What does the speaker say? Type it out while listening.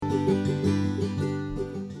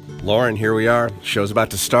Lauren, here we are. Show's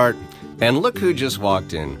about to start. And look who just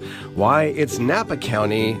walked in. Why, it's Napa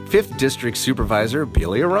County 5th District Supervisor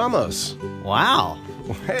Belia Ramos. Wow.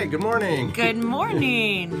 Hey, good morning. Good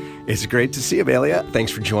morning. It's great to see you, Belia.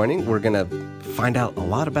 Thanks for joining. We're going to find out a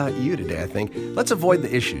lot about you today, I think. Let's avoid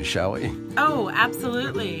the issues, shall we? Oh,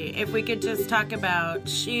 absolutely. If we could just talk about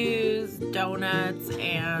shoes, donuts,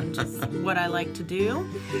 and just what I like to do.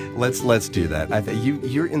 Let's do that.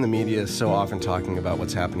 You're in the media so often talking about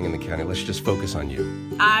what's happening in the county. Let's just focus on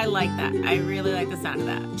you. I like that. I really like the sound of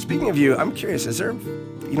that. Speaking of you, I'm curious, is there...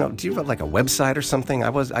 do you have like a website or something? I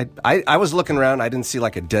was looking around. I didn't see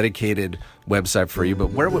like a dedicated website for you,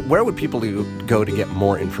 but where would people go to get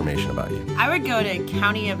more information about you? I would go to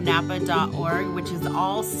countyofnapa.org, which is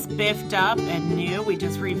all spiffed up and new. We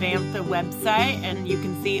just revamped the website, and you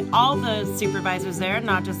can see all the supervisors there,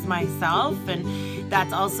 not just myself. And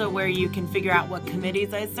that's also where you can figure out what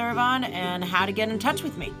committees I serve on and how to get in touch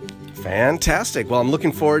with me. Fantastic. Well, I'm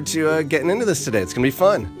looking forward to getting into this today. It's going to be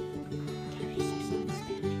fun.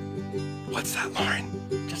 What's that,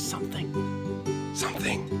 Lauren? Just something.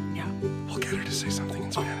 Something? Yeah. We'll get her to say something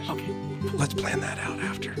in Spanish. Okay. Let's plan that out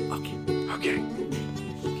after. Okay.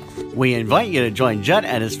 We invite you to join Judd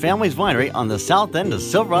and his family's winery on the south end of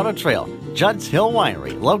Silverado Trail. Judd's Hill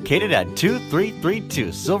Winery, located at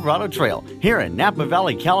 2332 Silverado Trail, here in Napa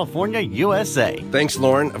Valley, California, USA. Thanks,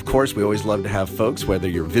 Lauren. Of course, we always love to have folks, whether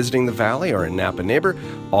you're visiting the valley or a Napa neighbor.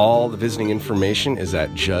 All the visiting information is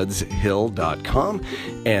at juddshill.com.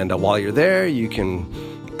 And while you're there, you can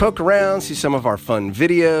poke around, see some of our fun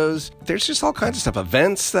videos. There's just all kinds of stuff,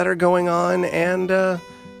 events that are going on, and,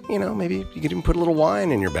 maybe you could even put a little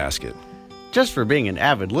wine in your basket. Just for being an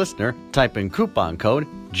avid listener, type in coupon code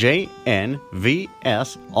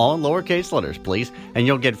JNVS, all in lowercase letters, please, and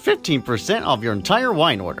you'll get 15% off your entire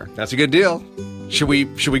wine order. That's a good deal. Should we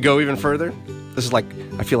go even further? This is like,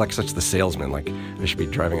 I feel like such the salesman. Like I should be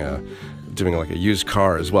doing like a used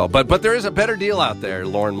car as well. But there is a better deal out there,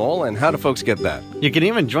 Lauren Mole, and how do folks get that? You can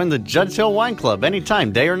even join the Judd's Hill Wine Club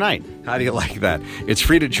anytime, day or night. How do you like that? It's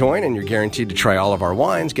free to join, and you're guaranteed to try all of our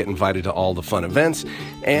wines, get invited to all the fun events,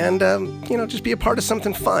 and, just be a part of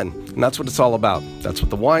something fun. And that's what it's all about. That's what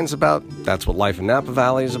the wine's about. That's what life in Napa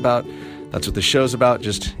Valley is about. That's what the show's about,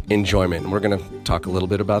 just enjoyment. And we're going to talk a little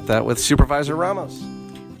bit about that with Supervisor Ramos.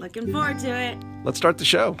 Looking forward to it. Let's start the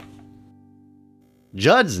show.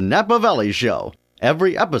 Judd's Napa Valley Show.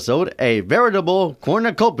 Every episode, a veritable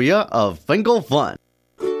cornucopia of Finkel fun.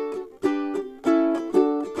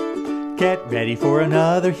 Get ready for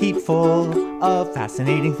another heapful of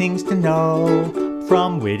fascinating things to know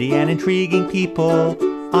from witty and intriguing people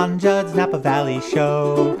on Judd's Napa Valley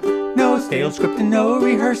Show. No stale script and no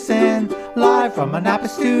rehearsing, live from a Napa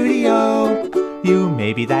studio. You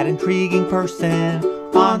may be that intriguing person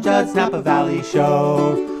on Judd's Napa Valley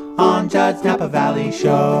Show. On Judd's Napa Valley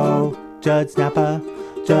Show. Judd's Napa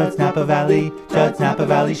Valley, Judd's Napa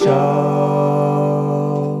Valley Show.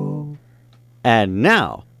 And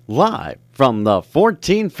now, live from the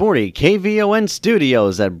 1440 KVON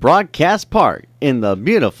studios at Broadcast Park in the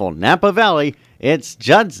beautiful Napa Valley, it's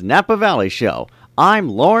Judd's Napa Valley Show. I'm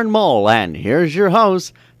Lauren Mole, and here's your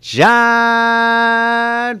host,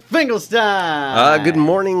 Judd Finkelstein. Good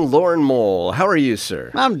morning, Lauren Mole. How are you,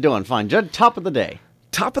 sir? I'm doing fine, Judd. Top of the day.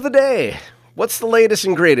 Top of the day. What's the latest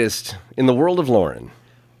and greatest in the world of Lauren?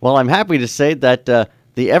 Well, I'm happy to say that the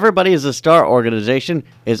Everybody is a Star organization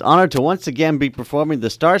is honored to once again be performing the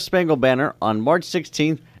Star Spangled Banner on March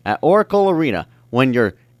 16th at Oracle Arena when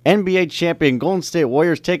your NBA champion Golden State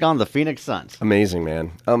Warriors take on the Phoenix Suns. Amazing,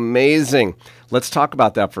 man. Amazing. Let's talk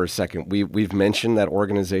about that for a second. We've mentioned that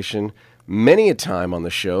organization many a time on the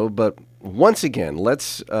show, but once again,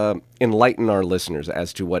 let's enlighten our listeners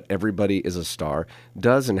as to what Everybody is a Star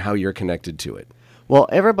does and how you're connected to it. Well,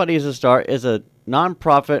 Everybody is a Star is a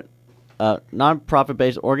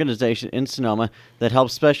non-profit-based organization in Sonoma that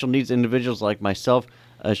helps special needs individuals like myself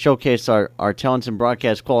showcase our talents in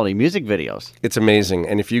broadcast quality music videos. It's amazing.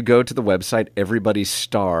 And if you go to the website,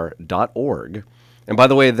 everybodystar.org, and by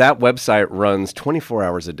the way, that website runs 24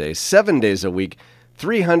 hours a day, 7 days a week,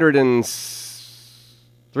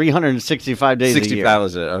 365 days a year.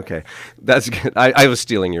 Okay. That's good. I was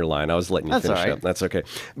stealing your line. I was letting you That's finish all right. up. That's okay.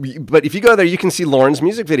 But if you go there, you can see Lauren's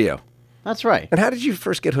music video. That's right. And how did you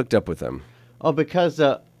first get hooked up with them? Oh, because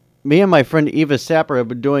me and my friend Eva Sapper have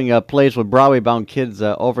been doing plays with Broadway-bound kids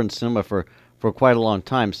over in Sonoma for quite a long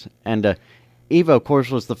time. And Eva, of course,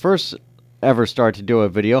 was the first ever star to do a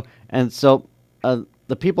video. And so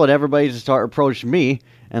the people at Everybody's a Star approached me,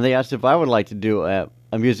 and they asked if I would like to do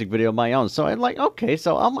a music video of my own. So I'm like, okay,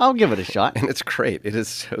 so I'll give it a shot. And it's great. It is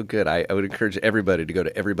so good. I would encourage everybody to go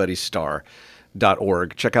to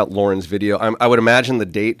everybodystar.org. Check out Lauren's video. I would imagine the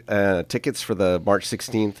date tickets for the March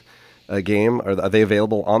 16th game, are they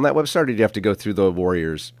available on that website, or do you have to go through the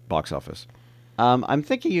Warriors box office? I'm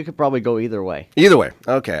thinking you could probably go either way. Either way.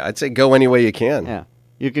 Okay. I'd say go any way you can. Yeah.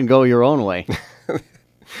 You can go your own way.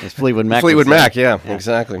 It's Fleetwood Mac. Fleetwood Mac, yeah,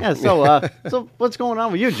 exactly. Yeah, so what's going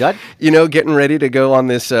on with you, Judd? Getting ready to go on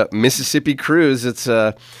this Mississippi cruise. It's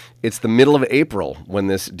the middle of April when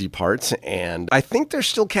this departs, and I think there's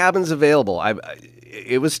still cabins available.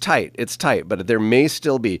 It was tight. It's tight, but there may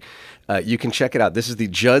still be. You can check it out. This is the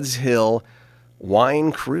Judd's Hill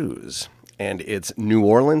Wine Cruise, and it's New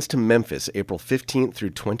Orleans to Memphis, April 15th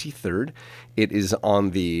through 23rd. It is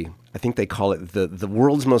on I think they call it the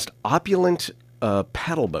world's most opulent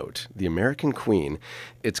paddle boat, the American Queen.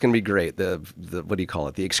 It's going to be great. The what do you call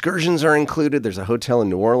it? The excursions are included. There's a hotel in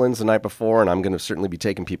New Orleans the night before, and I'm going to certainly be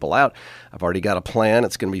taking people out. I've already got a plan.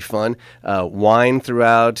 It's going to be fun. Wine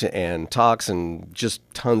throughout and talks and just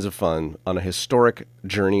tons of fun on a historic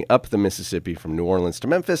journey up the Mississippi from New Orleans to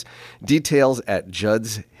Memphis. Details at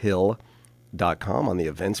judshill.com on the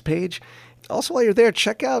events page. Also, while you're there,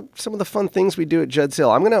 check out some of the fun things we do at Judd's Hill.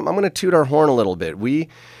 I'm gonna toot our horn a little bit. We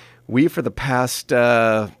for the past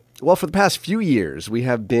few years, we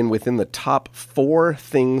have been within the top 4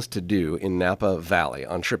 things to do in Napa Valley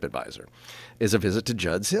on TripAdvisor, is a visit to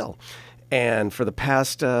Judd's Hill. And for the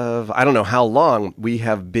past, I don't know how long, we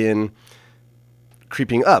have been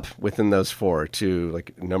creeping up within those 4 to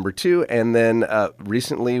like number 2. And then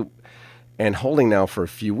recently, and holding now for a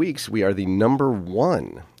few weeks, we are the number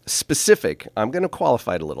 1 specific. I'm going to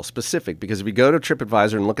qualify it a little specific, because if we go to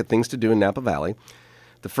TripAdvisor and look at things to do in Napa Valley,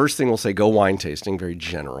 the first thing will say go wine tasting, very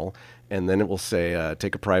general, and then it will say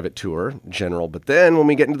take a private tour, general. But then when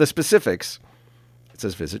we get into the specifics, it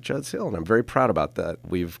says visit Judd's Hill, and I'm very proud about that.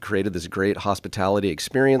 We've created this great hospitality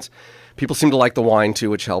experience. People seem to like the wine too,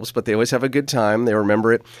 which helps, but they always have a good time. They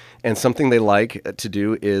remember it. And something they like to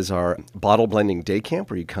do is our bottle blending day camp,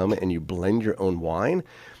 where you come and you blend your own wine.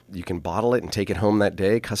 You can bottle it and take it home that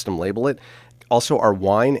day, custom label it. Also, our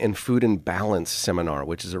Wine and Food and Balance seminar,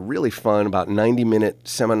 which is a really fun, about 90-minute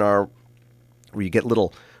seminar where you get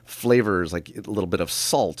little flavors, like a little bit of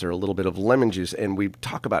salt or a little bit of lemon juice, and we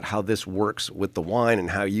talk about how this works with the wine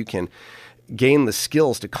and how you can gain the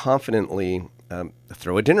skills to confidently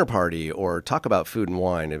throw a dinner party or talk about food and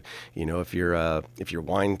wine. If your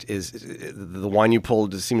wine is the wine you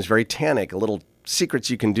pulled seems very tannic, a little secrets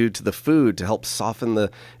you can do to the food to help soften the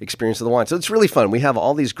experience of the wine. So it's really fun. We have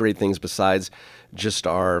all these great things besides just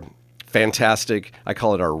our fantastic, I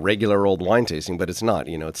call it our regular old wine tasting, but it's not.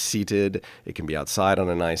 It's seated. It can be outside on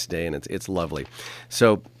a nice day, and it's lovely.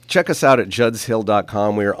 So check us out at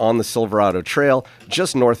judshill.com. We are on the Silverado Trail,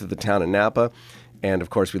 just north of the town of Napa. And, of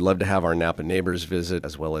course, we'd love to have our Napa neighbors visit,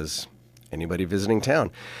 as well as anybody visiting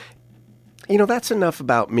town. That's enough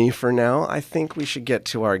about me for now. I think we should get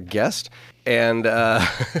to our guest. And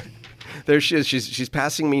there she is. She's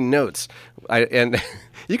passing me notes. And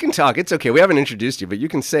you can talk. It's okay. We haven't introduced you, but you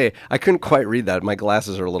can say, I couldn't quite read that. My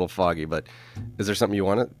glasses are a little foggy, but is there something you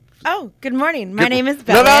want to? Oh, good morning. My name is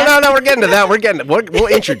Bella. No. We're getting to that. We'll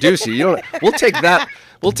introduce you. We'll take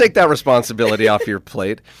that responsibility off your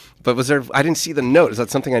plate. But I didn't see the note. Is that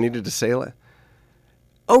something I needed to say?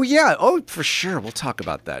 Oh, yeah. Oh, for sure. We'll talk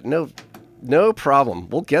about that. No problem.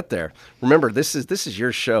 We'll get there. Remember, this is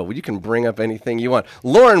your show. You can bring up anything you want.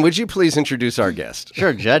 Lauren, would you please introduce our guest?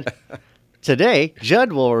 Sure, Judd. Today,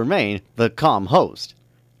 Judd will remain the calm host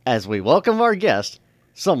as we welcome our guest,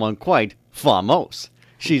 someone quite famos.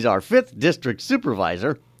 She's our 5th district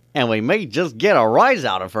supervisor, and we may just get a rise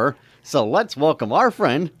out of her. So let's welcome our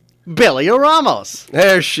friend, Belia Ramos.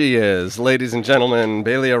 There she is, ladies and gentlemen.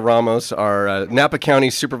 Belia Ramos, our Napa County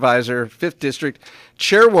Supervisor, 5th District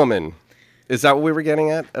Chairwoman. Is that what we were getting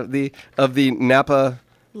at? Of the Napa?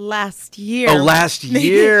 Last year. Oh, last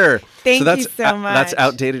year. Thank you so much. That's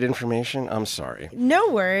outdated information. I'm sorry.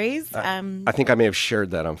 No worries. I think I may have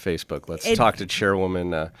shared that on Facebook. Let's talk to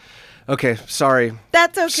Chairwoman. Okay, sorry.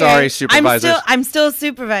 That's okay. Sorry, supervisors. I'm still a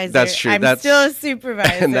supervisor. That's true. I'm still a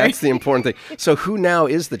supervisor. And that's the important thing. So who now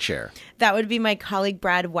is the chair? That would be my colleague,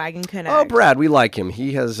 Brad Wagenkonek. Oh, Brad, we like him.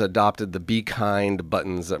 He has adopted the Be Kind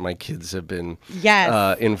buttons that my kids have been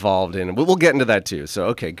involved in. We'll get into that, too. So,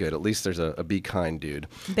 okay, good. At least there's a Be Kind dude.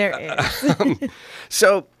 There is.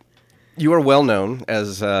 So, you are well known.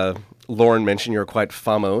 As Lauren mentioned, you're quite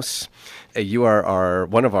famos. You are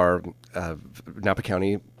one of our Napa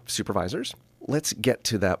County supervisors. Let's get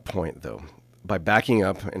to that point, though, by backing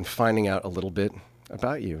up and finding out a little bit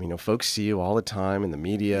about you. You know, folks see you all the time in the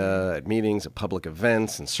media, at meetings, at public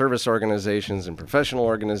events, and service organizations, and professional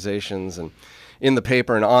organizations, and in the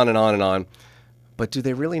paper, and on and on and on. But do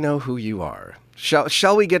they really know who you are?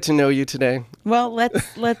 Shall we get to know you today? Well,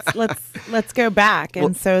 let's go back,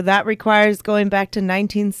 and so that requires going back to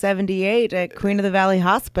 1978 at Queen of the Valley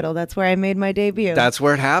Hospital. That's where I made my debut. That's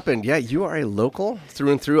where it happened. Yeah, you are a local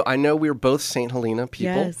through and through. I know we're both St. Helena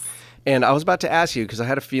people. Yes. And I was about to ask you, because I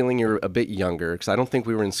had a feeling you're a bit younger, because I don't think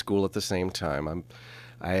we were in school at the same time.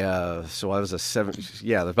 So I was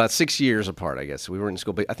about 6 years apart, I guess. We were in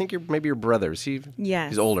school, but I think maybe your brother. Yes.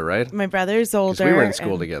 He's older, right? My brother's older. We were in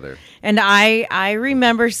school together. And I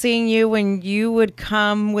remember seeing you when you would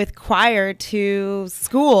come with choir to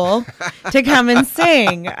school to come and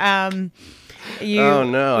sing. Oh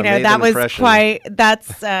no! I made that an was impression.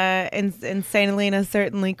 in St. Helena.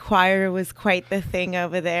 Certainly, choir was quite the thing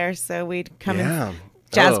over there. So we'd come and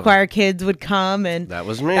jazz choir kids would come, and that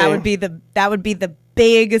was me. That would be the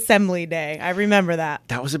big assembly day. I remember that.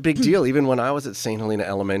 That was a big deal. Even when I was at St. Helena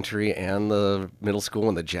Elementary and the middle school,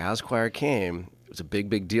 when the jazz choir came, it was a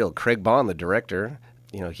big deal. Craig Bond, the director,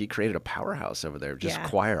 he created a powerhouse over there, just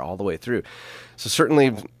choir all the way through. So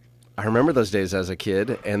certainly, I remember those days as a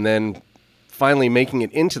kid, and then finally making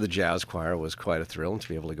it into the jazz choir was quite a thrill to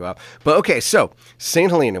be able to go out. But okay, so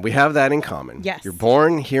St. Helena, we have that in common. Yes. You're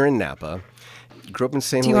born here in Napa. You grew up in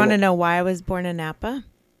St. Helena. Do you want to know why I was born in Napa?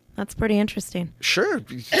 That's pretty interesting. Sure,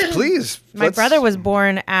 please. My brother was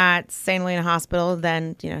born at St. Helena Hospital,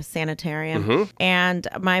 then, sanitarium. Mm-hmm. And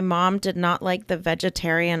my mom did not like the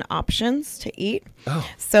vegetarian options to eat. Oh.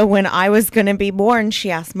 So when I was going to be born,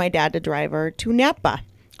 she asked my dad to drive her to Napa.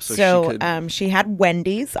 So she had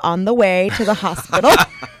Wendy's on the way to the hospital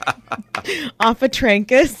off of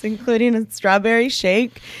Trancas, including a strawberry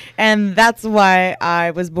shake. And that's why I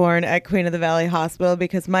was born at Queen of the Valley Hospital,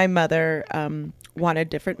 because my mother wanted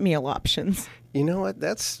different meal options. You know what?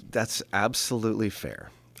 That's absolutely fair,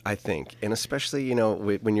 I think. And especially,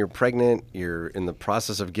 when you're pregnant, you're in the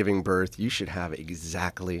process of giving birth, you should have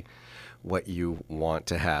exactly what you want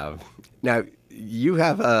to have. Now, you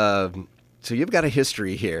have so you've got a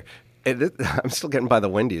history here. I'm still getting by the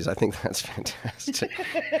Wendy's. I think that's fantastic.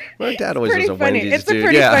 My dad always was a Wendy's It's dude. a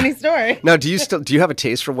pretty funny story. Now, do you have a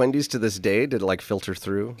taste for Wendy's to this day? Did it filter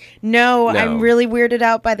through? No, I'm really weirded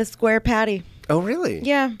out by the square patty. Oh, really?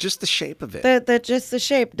 Yeah. Just the shape of it. Just the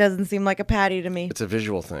shape doesn't seem like a patty to me. It's a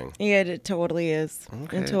visual thing. Yeah, it totally is.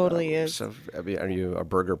 Okay. It totally is. So, are you a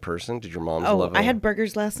burger person? Did your mom love it? I had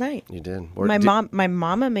burgers last night. You did? My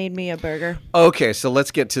mama made me a burger. Okay, so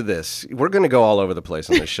let's get to this. We're going to go all over the place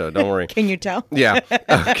on this show. Don't worry. Can you tell? Yeah.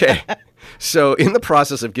 Okay. So in the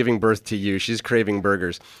process of giving birth to you, she's craving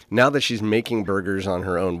burgers. Now that she's making burgers on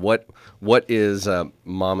her own, what is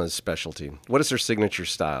Mama's specialty? What is her signature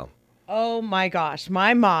style? Oh my gosh.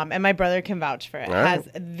 My mom, and my brother can vouch for it, All right. has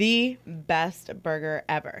the best burger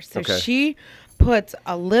ever. So Okay. she puts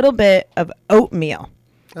a little bit of oatmeal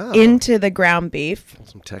into the ground beef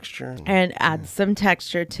Some texture. and adds some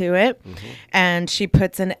texture to it. And she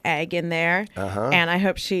puts an egg in there. And I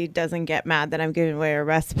hope she doesn't get mad that I'm giving away a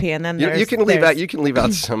recipe. And then You can leave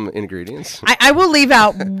out some ingredients. I will leave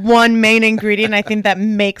out one main ingredient I think that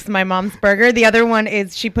makes my mom's burger. The other one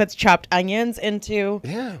is she puts chopped onions into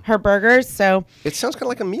her burgers. So It sounds kind of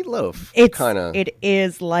like a meatloaf. it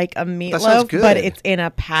is like a sounds meatloaf, good. but it's in a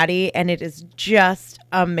patty, and it is just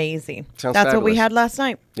amazing. Sounds That's what we fabulous. had last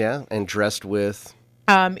night. Yeah, and dressed with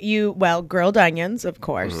Grilled onions, of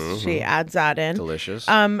course. She adds that in. delicious.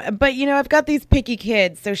 But I've got these picky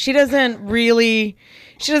kids, so she doesn't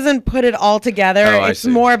put it all together. Oh, I It's see.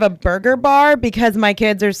 more of a burger bar because my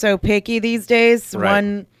kids are so picky these days.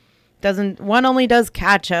 Right. One only does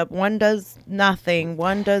ketchup, one does nothing,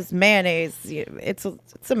 one does mayonnaise. It's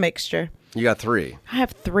a mixture. You got 3, I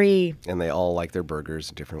have 3. and they all like their burgers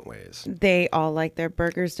in different ways. They all like their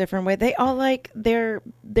burgers different way. They all like their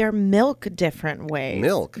milk different ways.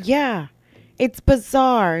 Milk? Yeah. It's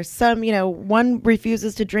bizarre. Some, one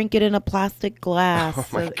refuses to drink it in a plastic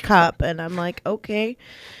glass cup, and I'm like, okay.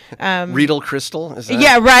 Riedel Crystal? Is that?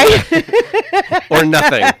 Yeah, right? Or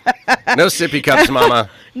nothing. No sippy cups, Mama.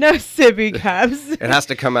 No sippy cups. It has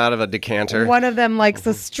to come out of a decanter. One of them likes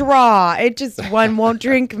a straw. One won't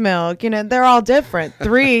drink milk. They're all different.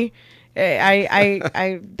 3,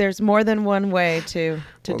 there's more than one way to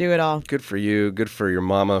do it all. Good for you. Good for your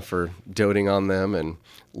mama for doting on them and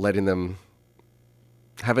letting them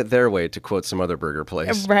have it their way, to quote some other burger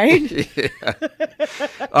place. Right?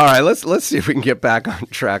 All right, let's see if we can get back on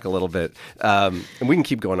track a little bit. And we can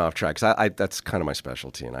keep going off track, because that's kind of my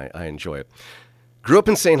specialty, and I enjoy it. Grew up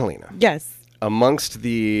in St. Helena. Yes. Amongst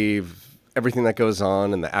the everything that goes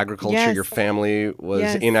on and the agriculture. Yes. Your family was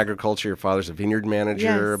Yes. in agriculture. Your father's a vineyard manager,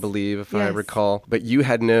 Yes. I believe, if I Yes. recall. But you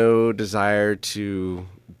had no desire to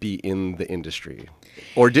be in the industry.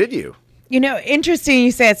 Or did you? Interesting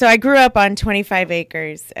you say it. So I grew up on 25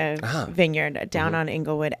 acres of vineyard down Mm-hmm. on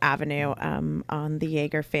Inglewood Avenue on the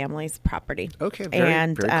Yeager family's property. Okay,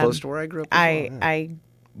 very close to where I grew up as well, yeah. I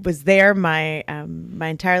was there my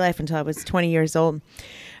entire life until I was 20 years old.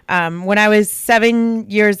 When I was 7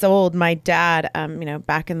 years old, my dad,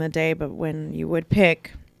 back in the day, but when you would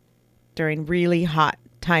pick during really hot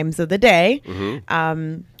times of the day,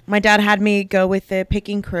 my dad had me go with the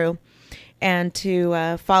picking crew and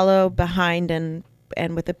to follow behind and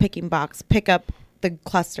with the picking box, pick up the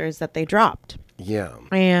clusters that they dropped. Yeah.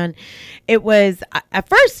 And it was, at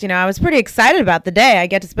first, I was pretty excited about the day. I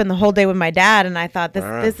get to spend the whole day with my dad, and I thought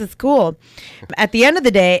this is cool. At the end of the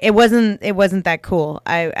day, it wasn't that cool.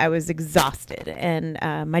 I was exhausted, and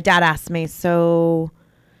my dad asked me, "So,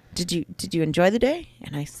 did you enjoy the day?"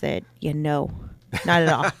 And I said, "No, not at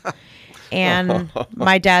all." And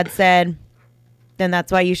my dad said, "Then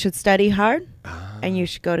that's why you should study hard, and you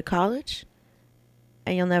should go to college,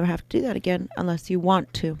 and you'll never have to do that again unless you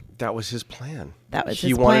want to." That was his plan. That was he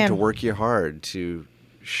his wanted plan. to work you hard to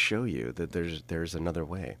show you that there's another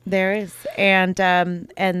way. There is, and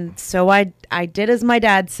so I did as my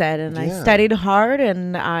dad said, and I studied hard,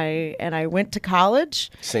 and I went to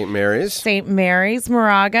college, St. Mary's,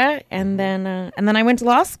 Moraga, and then I went to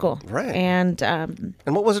law school. Right. And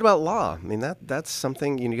what was it about law? I mean, that's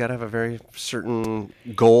something you got to have a very certain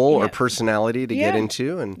goal or personality to get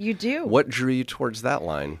into, and you do. What drew you towards that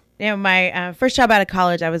line? My first job out of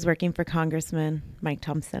college, I was working for Congressman Mike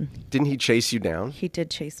Thompson. Didn't he chase you down? He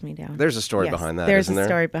did chase me down. There's a story behind that, There's isn't there? a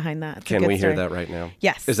story behind that. It's a Can good we hear story. that right now?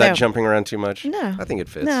 Yes. Is that jumping around too much? No. I think it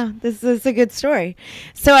fits. No, this is a good story.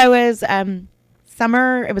 So I was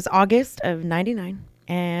it was August of 99,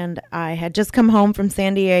 and I had just come home from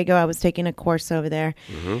San Diego. I was taking a course over there,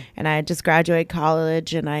 and I had just graduated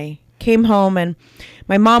college, and I came home, and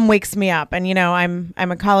my mom wakes me up, and I'm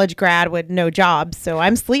a college grad with no job, so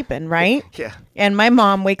I'm sleeping, right? Yeah. And my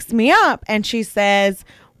mom wakes me up, and she says,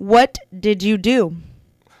 "What did you do?"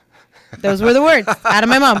 Those were the words out of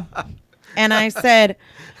my mom. And I said,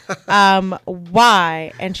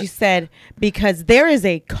 "Why?" And she said, "Because there is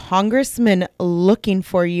a congressman looking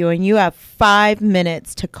for you, and you have 5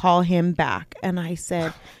 minutes to call him back." And I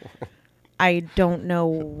said, "I don't know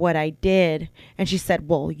what I did." And she said,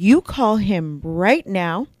 "Well, you call him right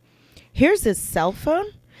now. Here's his cell phone,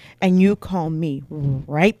 and you call me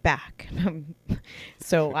right back."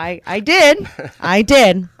 So I did.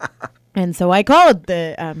 And so I called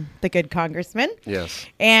the good congressman. Yes.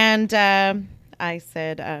 And I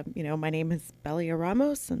said, "My name is Belia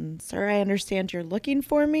Ramos, and sir, I understand you're looking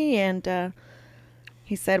for me." And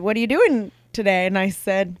he said, "What are you doing today?" And I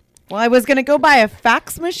said, "Well, I was going to go buy a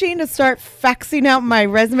fax machine to start faxing out my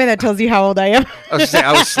resume." That tells you how old I am. I was saying,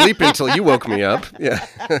 I was sleeping until you woke me up. Yeah.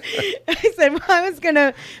 I said, "Well, I was going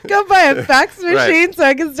to go buy a fax machine so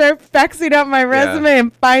I can start faxing out my resume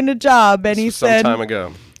and find a job." And he said, some time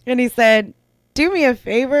ago. And he said, "Do me a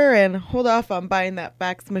favor and hold off on buying that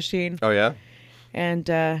fax machine. Oh, yeah? And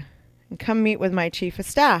come meet with my chief of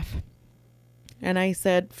staff." And I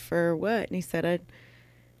said, "For what?" And he said,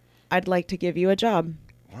 I'd like to give you a job."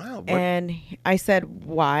 Wow. And I said,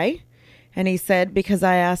 "Why?" And he said, "Because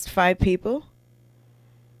I asked 5 people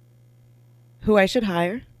who I should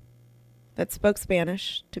hire that spoke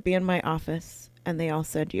Spanish to be in my office, and they all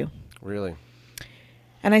said you." Really?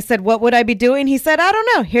 And I said, "What would I be doing?" He said, "I don't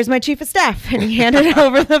know. Here's my chief of staff." And he handed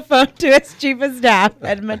over the phone to his chief of staff,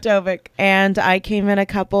 Ed Matovic. And I came in a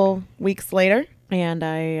couple weeks later, and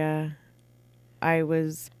I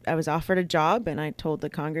was offered a job, and I told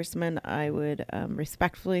the congressman I would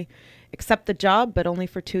respectfully accept the job, but only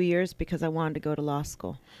for 2 years because I wanted to go to law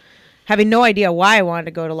school. Having no idea why I wanted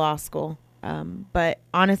to go to law school. But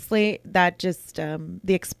honestly, that just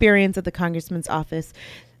the experience at the congressman's office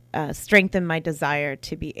strengthened my desire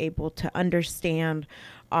to be able to understand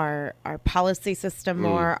our policy system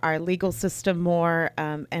more, our legal system more,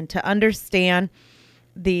 and to understand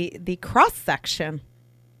the cross-section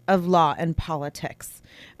of law and politics.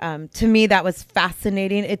 To me, that was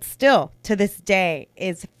fascinating. It still, to this day,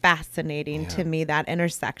 is fascinating to me, that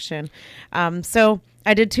intersection. So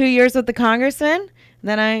I did 2 years with the congressman,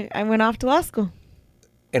 then I went off to law school.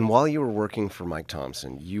 And while you were working for Mike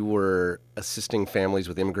Thompson, you were assisting families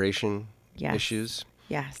with immigration issues?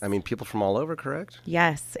 Yes. I mean, people from all over, correct?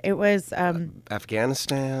 Yes. It was...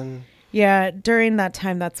 Afghanistan? Yeah, during that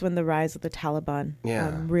time, that's when the rise of the Taliban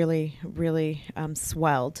really, really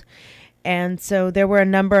swelled. And so there were a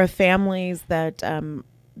number of families that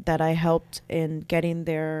that I helped in getting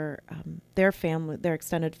their family, their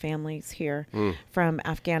extended families here from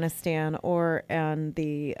Afghanistan or on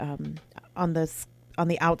the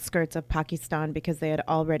outskirts of Pakistan, because they had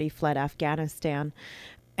already fled Afghanistan,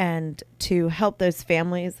 and to help those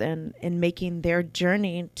families in making their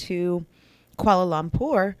journey to Kuala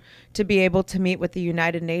Lumpur to be able to meet with the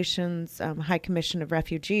United Nations High Commission of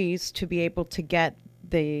Refugees to be able to get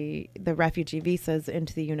the refugee visas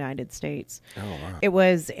into the United States. Oh, wow. It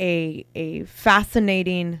was a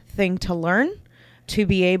fascinating thing to learn, to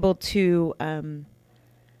be able to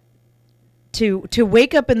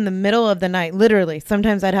wake up in the middle of the night, literally.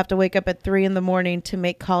 Sometimes I'd have to wake up at 3 a.m. to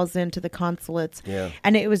make calls into the consulates. Yeah.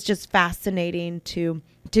 And it was just fascinating to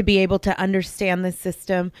be able to understand the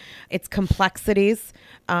system, its complexities,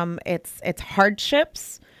 its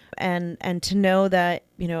hardships, and to know that,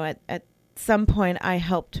 at some point I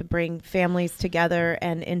helped to bring families together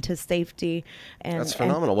and into safety. And that's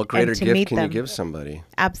phenomenal. What greater gift can you give somebody?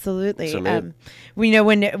 Absolutely. We know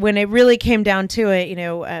when it really came down to it,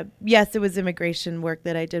 yes, it was immigration work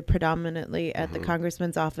that I did predominantly at the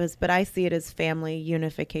congressman's office, but I see it as family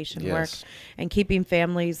unification work and keeping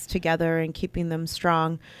families together and keeping them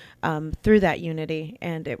strong through that unity.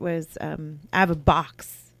 And it was, I have a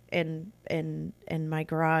box in my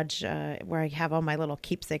garage where I have all my little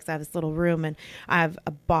keepsakes. I have this little room, and I have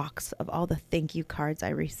a box of all the thank you cards I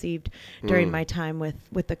received during my time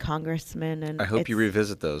with the congressman. And I hope you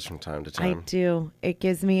revisit those from time to time. I do. It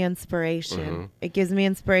gives me inspiration. It gives me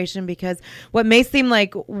inspiration because what may seem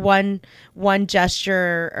like one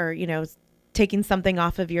gesture or taking something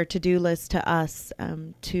off of your to-do list to us,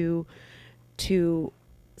 to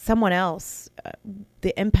someone else,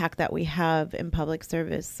 the impact that we have in public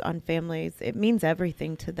service on families, it means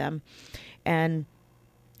everything to them. And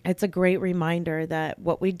it's a great reminder that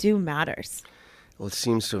what we do matters. Well, it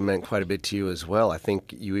seems to have meant quite a bit to you as well. I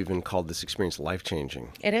think you even called this experience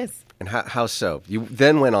life-changing. It is. And how so? You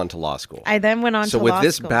then went on to law school. I then went on to law school. So with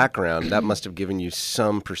this background, that must have given you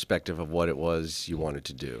some perspective of what it was you wanted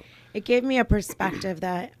to do. It gave me a perspective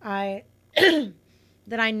that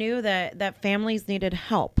I knew that families needed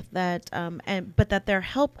help, but that their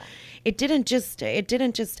help, it didn't just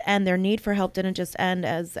end. Their need for help didn't just end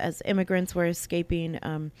as immigrants were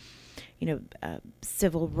escaping,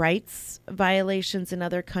 civil rights violations in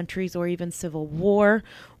other countries, or even civil war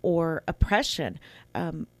or oppression.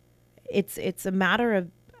 It's a matter of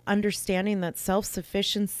understanding that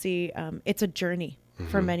self-sufficiency, it's a journey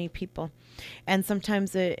for many people. And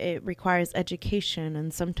sometimes it requires education,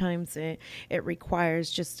 and sometimes it requires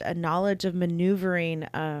just a knowledge of maneuvering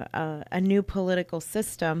a new political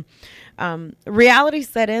system. Reality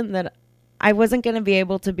set in that I wasn't going to be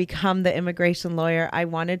able to become the immigration lawyer I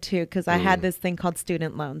wanted to, because I had this thing called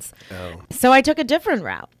student loans. Oh. So I took a different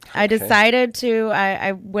route. Okay. I decided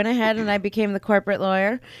I went ahead and I became the corporate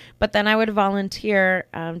lawyer, but then I would volunteer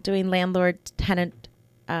doing landlord-tenant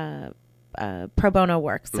pro bono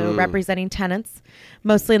work, so representing tenants,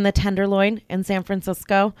 mostly in the Tenderloin in San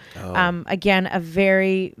Francisco. Oh. Again, a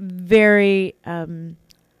very, very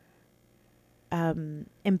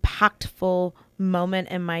impactful moment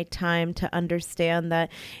in my time to understand that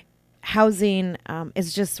housing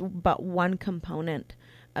is just but one component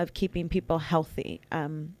of keeping people healthy.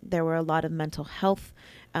 There were a lot of mental health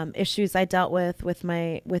issues I dealt with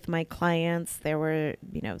my clients. There were,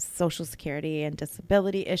 Social Security and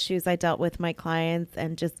disability issues I dealt with my clients,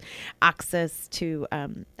 and just access to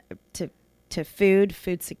food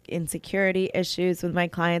insecurity issues with my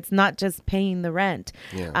clients, not just paying the rent.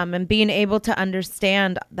 Yeah. And being able to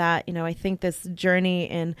understand that, I think this journey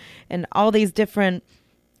in all these different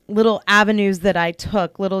little avenues that I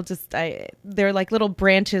took, they're like little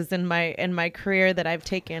branches in my career that I've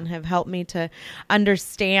taken, have helped me to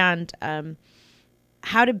understand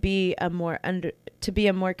how to be a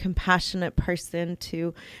more compassionate person,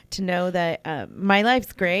 to know that my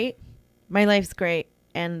life's great,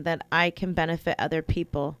 and that I can benefit other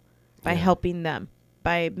people by helping them,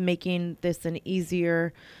 by making this an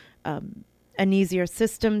easier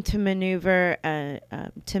system to maneuver,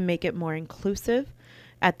 to make it more inclusive.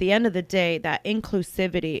 At the end of the day, that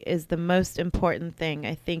inclusivity is the most important thing.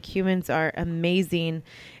 I think humans are amazing,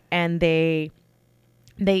 and they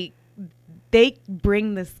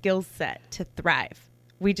bring the skill set to thrive.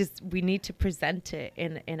 We need to present it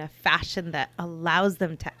in a fashion that allows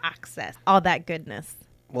them to access all that goodness.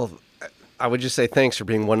 Well, I would just say thanks for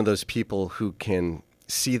being one of those people who can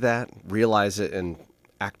see that, realize it, and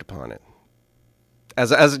act upon it.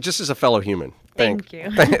 As a fellow human. Thank you.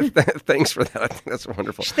 Thanks for that. I think that's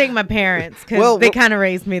wonderful. I should thank my parents, because they kind of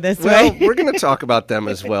raised me this way. Well, we're going to talk about them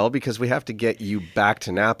as well, because we have to get you back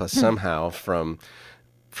to Napa somehow from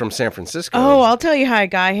from San Francisco. Oh, I'll tell you how I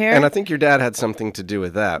got here. And I think your dad had something to do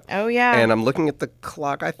with that. Oh, yeah. And I'm looking at the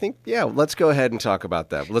clock. I think, let's go ahead and talk about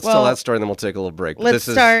that. Let's tell that story, and then we'll take a little break. This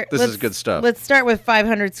is good stuff. Let's start with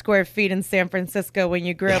 500 square feet in San Francisco when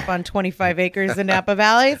you grew up on 25 acres in Napa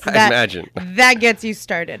Valley. So I imagine. That gets you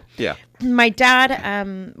started. Yeah. My dad,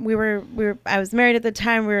 I was married at the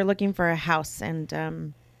time. We were looking for a house,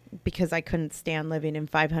 and because I couldn't stand living in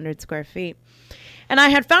 500 square feet. And I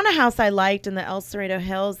had found a house I liked in the El Cerrito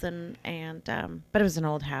Hills, but it was an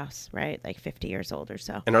old house, right? Like 50 years old or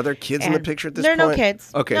so. And are there kids in the picture at this point? There are no kids.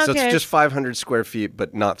 Okay, no so kids. It's just 500 square feet,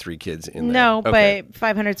 but not 3 kids in there. No, okay. But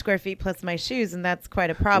 500 square feet plus my shoes, and that's quite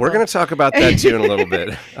a problem. We're going to talk about that, too, in a little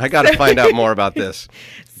bit. I got to find out more about this.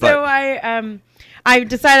 So I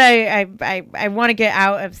decided I want to get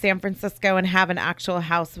out of San Francisco and have an actual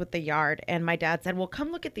house with the yard. And my dad said, well,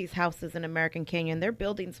 come look at these houses in American Canyon. They're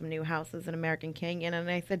building some new houses in American Canyon. And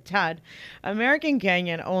I said, Dad, American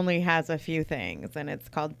Canyon only has a few things. And it's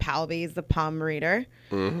called Palby's, the Palm Reader,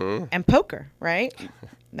 and poker, right?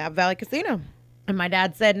 Napa Valley Casino. And my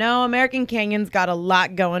dad said, no, American Canyon's got a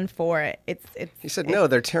lot going for it. He said, no,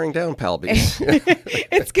 they're tearing down Palby's.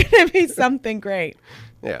 It's going to be something great.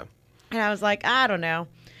 Yeah. And I was like, I don't know.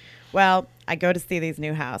 Well, I go to see these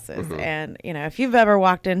new houses. And, if you've ever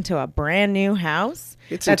walked into a brand new house.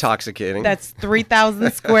 It's intoxicating. That's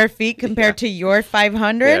 3,000 square feet compared to your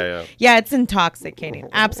 500. Yeah, it's intoxicating.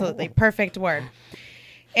 Absolutely. Perfect word.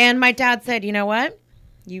 And my dad said, you know what?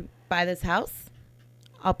 You buy this house.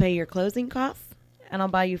 I'll pay your closing costs. And I'll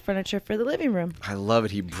buy you furniture for the living room. I love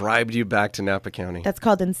it. He bribed you back to Napa County. That's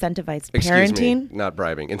called incentivized parenting. Excuse me, not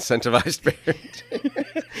bribing. Incentivized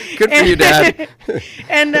parenting. Good for you, Dad.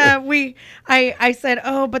 And I said,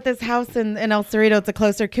 oh, but this house in El Cerrito, it's a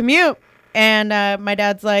closer commute. And my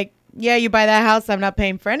dad's like, yeah, you buy that house, I'm not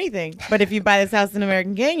paying for anything. But if you buy this house in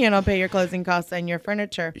American Canyon, I'll pay your closing costs and your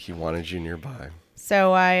furniture. He wanted you nearby.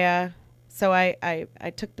 So I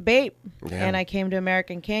took the bait and I came to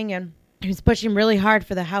American Canyon. He was pushing really hard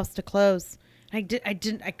for the house to close. I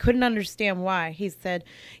couldn't understand why. He said,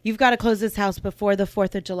 you've got to close this house before the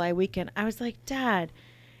 4th of July weekend. I was like, Dad,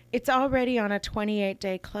 it's already on a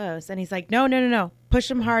 28-day close. And he's like, no.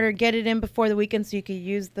 Push him harder. Get it in before the weekend so you could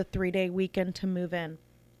use the 3-day weekend to move in.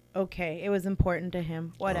 Okay. It was important to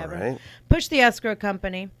him. Whatever. All right. Push the escrow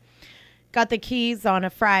company. Got the keys on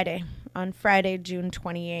Friday, June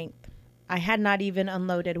 28th. I had not even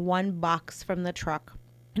unloaded one box from the truck.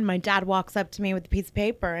 And my dad walks up to me with a piece of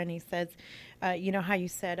paper and he says, you know how you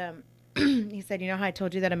said, he said, you know how I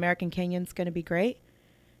told you that American Canyon's going to be great?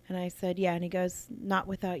 And I said, yeah. And he goes, not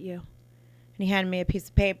without you. And he handed me a piece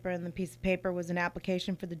of paper, and the piece of paper was an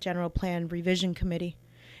application for the General Plan Revision Committee.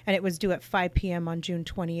 And it was due at 5 p.m. on June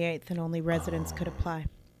 28th, and only residents could apply.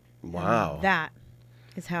 Wow. And that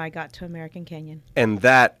is how I got to American Canyon. And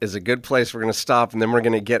that is a good place. We're going to stop, and then we're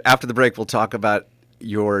going to get, after the break, we'll talk about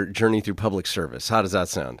your journey through public service. How does that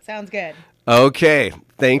sound? Sounds good. Okay.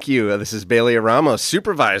 Thank you. This is Bailey Ramos,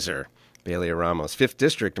 Supervisor. Bailey Ramos, 5th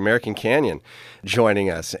District, American Canyon, joining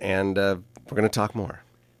us. And we're going to talk more.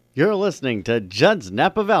 You're listening to Judd's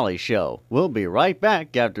Napa Valley Show. We'll be right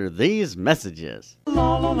back after these messages.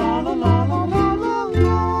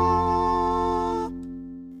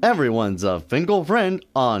 Everyone's a Finkel friend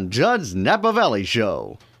on Judd's Napa Valley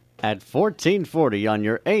Show. At 1440 on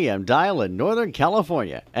your AM dial in Northern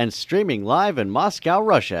California and streaming live in Moscow,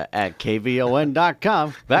 Russia at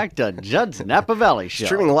kvon.com. Back to Judd's Napa Valley Show.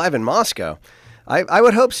 Streaming live in Moscow. I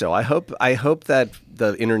would hope so. I hope that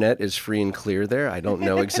the internet is free and clear there. I don't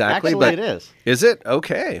know exactly. Actually, but it is. Is it?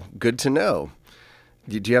 Okay. Good to know.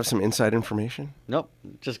 Do you have some inside information? Nope.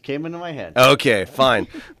 Just came into my head. Okay, fine.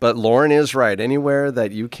 But Lauren is right. Anywhere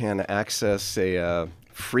that you can access a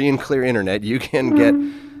free and clear internet, you can get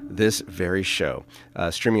this very show.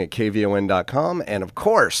 Streaming at kvon.com. And, of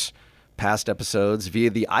course, past episodes via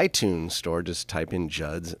the iTunes store. Just type in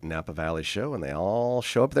Judd's Napa Valley Show, and they all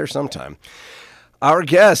show up there sometime. Our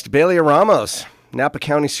guest, Bailey Ramos, Napa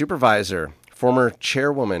County Supervisor, former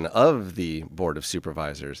chairwoman of the Board of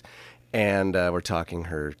Supervisors. And we're talking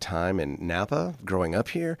her time in Napa, growing up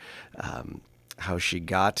here, how she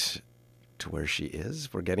got to where she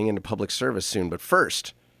is. We're getting into public service soon. But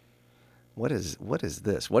first, what is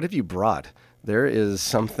this? What have you brought? There is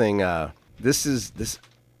something. This.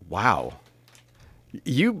 Wow.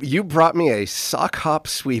 You brought me a sock hop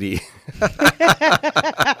sweetie.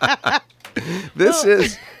 This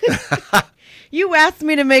is. You asked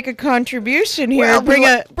me to make a contribution here.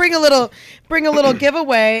 Well, bring a little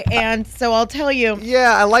giveaway, and so I'll tell you.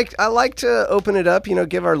 Yeah, I like to open it up.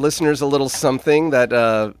 Give our listeners a little something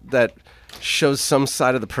that shows some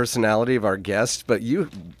side of the personality of our guest. But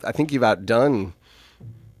I think you've outdone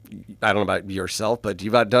I don't know about yourself, but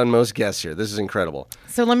you've outdone most guests here. This is incredible.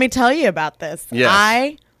 So let me tell you about this. Yes.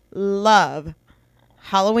 I love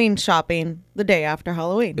Halloween shopping the day after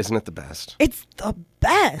Halloween. Isn't it the best? It's the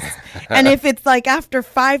best. And if it's like after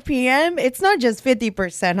 5 p.m., it's not just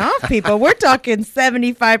 50% off, people. We're talking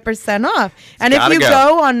 75% off. And if you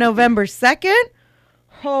go on November 2nd,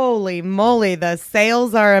 holy moly, the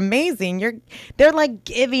sales are amazing. They're like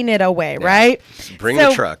giving it away, right? So bring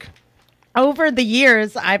the truck. Over the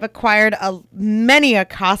years, I've acquired many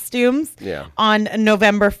costumes on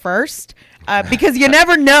November 1st. Because you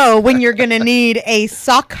never know when you're going to need a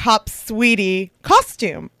sock hop sweetie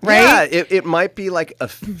costume, right? Yeah, it might be like a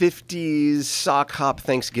 50s sock hop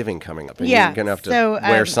Thanksgiving coming up. And you're going to have to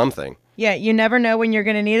wear something. Yeah, you never know when you're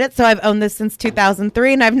going to need it. So I've owned this since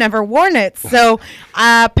 2003 and I've never worn it. So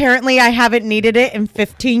apparently I haven't needed it in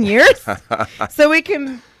 15 years. So we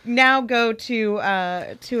can now go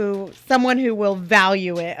to someone who will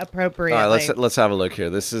value it appropriately. All right, let's have a look here.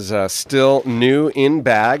 This is still new in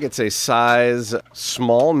bag. It's a size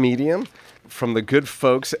small medium from the good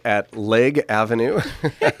folks at Leg Avenue,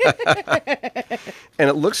 and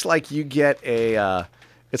it looks like you get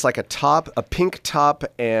it's like a pink top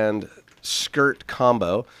and skirt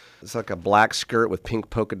combo. It's like a black skirt with pink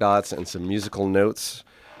polka dots and some musical notes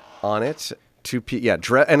on it.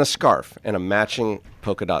 And a scarf, and a matching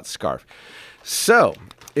polka dot scarf. So,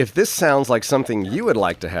 if this sounds like something you would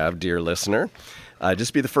like to have, dear listener,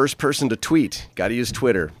 just be the first person to tweet. Got to use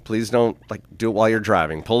Twitter. Please don't do it while you're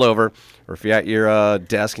driving. Pull over, or if you're at your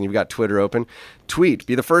desk and you've got Twitter open, tweet.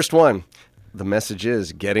 Be the first one. The message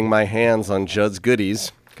is getting my hands on Judd's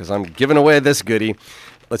goodies, because I'm giving away this goodie.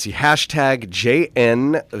 Let's see, hashtag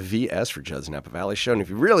JNVS for Judd's Napa Valley Show. And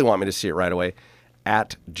if you really want me to see it right away,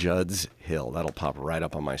 at Judd's Hill. That'll pop right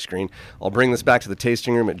up on my screen. I'll bring this back to the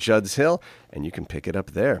tasting room at Judd's Hill, and you can pick it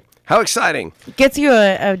up there. How exciting! Gets you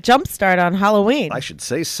a jump start on Halloween. I should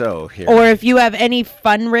say so here. Or if you have any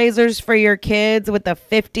fundraisers for your kids with a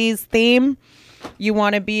 50s theme, you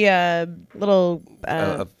want to be a little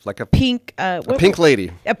like a pink a pink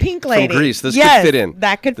lady. A pink lady from Greece. This could fit in.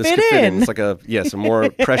 That could fit in. It's like a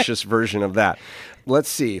more precious version of that. Let's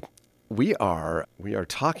see. We are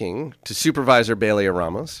talking to Supervisor Belia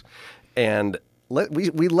Ramos, and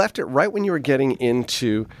we left it right when you were getting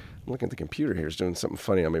into. I'm looking at the computer here; it's doing something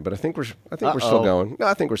funny on me, but I think we're still going. No,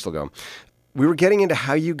 I think we're still going. We were getting into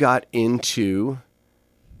how you got into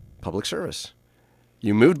public service.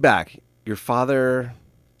 You moved back. Your father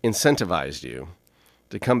incentivized you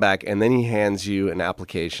to come back, and then he hands you an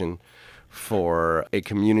application for a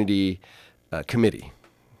community committee.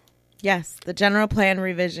 Yes, the General Plan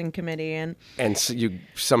Revision Committee. And so you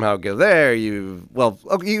somehow go there. You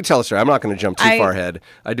tell us, sir. I'm not going to jump too far ahead.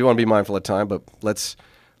 I do want to be mindful of time, but let's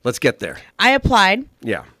get there. I applied.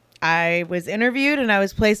 Yeah. I was interviewed, and I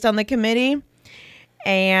was placed on the committee.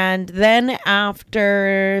 And then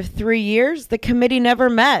after 3 years, the committee never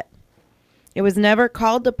met. It was never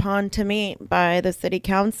called upon to meet by the city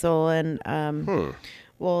council. And,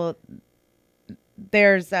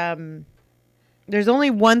 there's only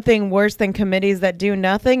one thing worse than committees that do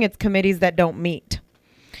nothing. It's committees that don't meet.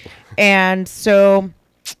 And so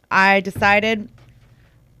I decided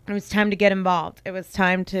it was time to get involved. It was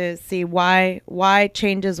time to see why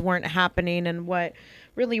changes weren't happening and what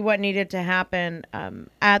needed to happen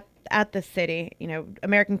at the city. You know,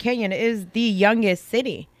 American Canyon is the youngest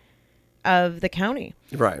city of the county.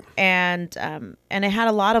 Right. And it had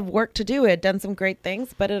a lot of work to do. It had done some great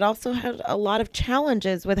things, but it also had a lot of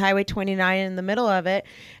challenges with Highway 29 in the middle of it.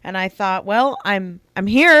 And I thought, well, I'm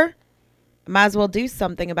here. Might as well do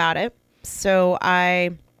something about it. So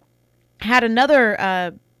I had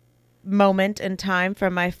another moment in time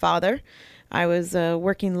from my father. I was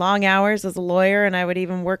working long hours as a lawyer, and I would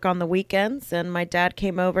even work on the weekends. And my dad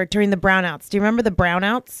came over during the brownouts. Do you remember the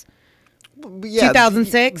brownouts? Yeah,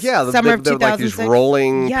 2006, summer of 2006. Like these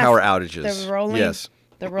rolling power outages.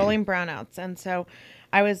 The rolling brownouts. And so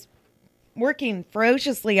I was working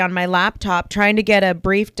ferociously on my laptop trying to get a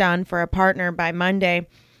brief done for a partner by Monday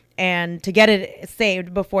and to get it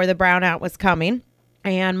saved before the brownout was coming.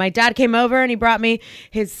 And my dad came over and he brought me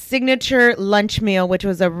his signature lunch meal, which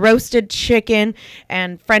was a roasted chicken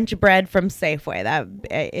and French bread from Safeway.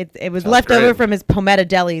 It was left over from his Pometta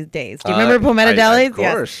Deli days. Do you remember Pometta Deli? Of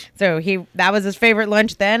course. Yes. So that was his favorite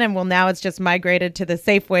lunch then, and now it's just migrated to the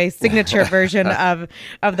Safeway signature version of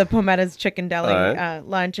the Pometta's Chicken Deli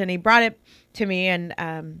lunch. And he brought it to me,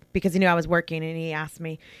 and because he knew I was working, and he asked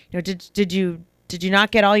me, did you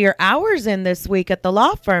not get all your hours in this week at the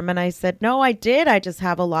law firm? And I said, no, I did. I just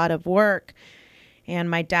have a lot of work. And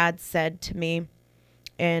my dad said to me,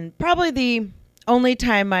 in probably the only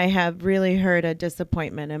time I have really heard a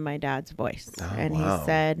disappointment in my dad's voice. Oh, and wow. he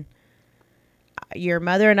said, your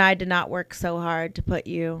mother and I did not work so hard to put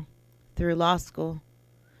you through law school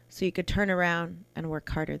so you could turn around and work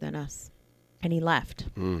harder than us. And he left.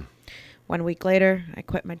 1 week later, I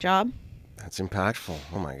quit my job. That's impactful.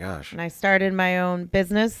 Oh, my gosh. And I started my own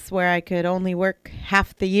business where I could only work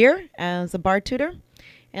half the year as a bar tutor.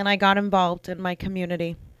 And I got involved in my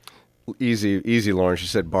community. Easy, Lauren. She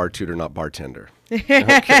said bar tutor, not bartender.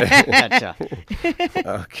 Gotcha.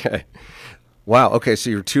 Okay. Wow. Okay, so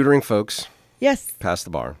you're tutoring folks Yes. past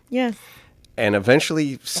the bar. Yes. And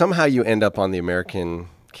eventually, somehow you end up on the American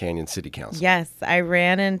Canyon City Council. Yes. I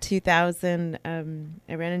ran in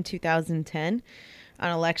 2010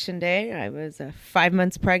 on election day. I was 5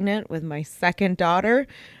 months pregnant with my second daughter,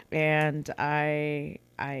 and I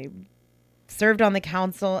served on the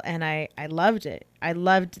council, and I loved it. I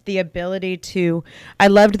loved the ability to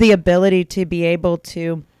be able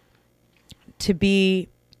to be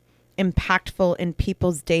impactful in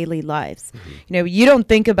people's daily lives. You know, you don't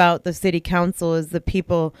think about the city council as the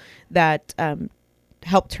people that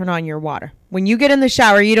help turn on your water. When you get in the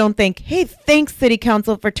shower, you don't think, hey, thanks, city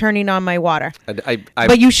council, for turning on my water.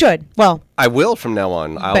 But you should. Well, I will from now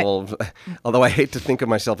on. I will, although I hate to think of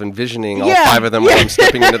myself envisioning all Yeah, 5 of them when I'm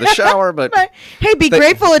stepping into the shower. But hey, be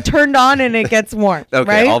grateful it turned on and it gets warm. okay,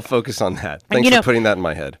 right? I'll focus on that. Thanks for putting that in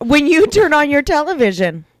my head. When you turn on your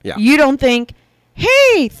television, Yeah. you don't think,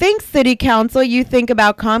 hey, thanks, city council. You think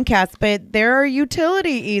about Comcast, but there are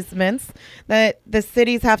utility easements that the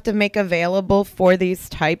cities have to make available for these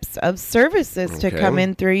types of services to Okay. come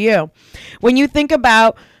in through you. When you think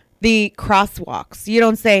about the crosswalks, you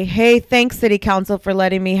don't say, hey, thanks, city council, for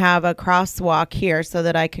letting me have a crosswalk here so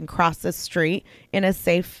that I can cross the street in a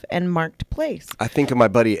safe and marked place. I think of my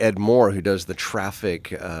buddy Ed Moore, who does the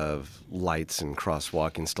traffic lights and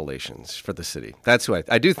crosswalk installations for the city. That's who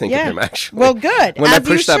I do think of him, actually. Well, good. When As I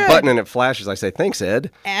push you that should. button and it flashes, I say, thanks,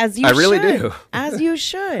 Ed. As you I really should. do. As you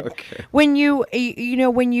should. Okay. When you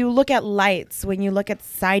when you look at lights, when you look at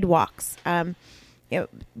sidewalks,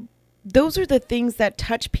 those are the things that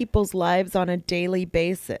touch people's lives on a daily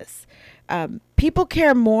basis. People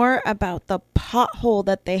care more about the pothole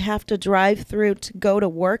that they have to drive through to go to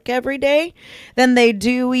work every day than they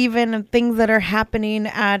do even things that are happening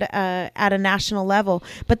at a national level.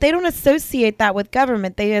 But they don't associate that with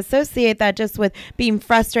government. They associate that just with being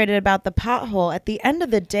frustrated about the pothole. At the end of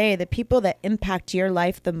the day, the people that impact your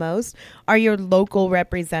life the most are your local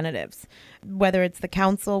representatives. Whether it's the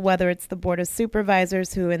council, whether it's the board of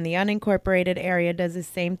supervisors, who in the unincorporated area does the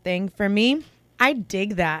same thing. For me, I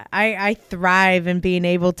dig that. I thrive in being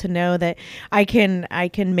able to know that I can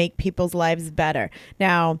make people's lives better.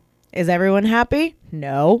 Now, is everyone happy?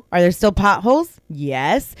 No. Are there still potholes?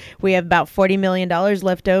 Yes. We have about $40 million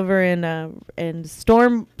left over in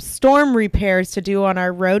storm repairs to do on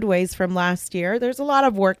our roadways from last year. There's a lot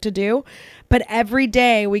of work to do, but every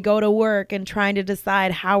day we go to work and trying to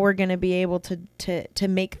decide how we're going to be able to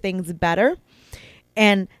make things better.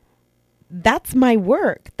 And that's my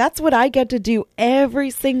work. That's what I get to do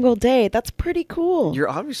every single day. That's pretty cool. You're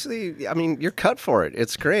obviously, you're cut for it.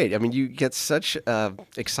 It's great. You get such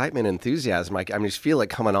excitement and enthusiasm. I just feel it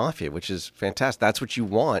coming off you, which is fantastic. That's what you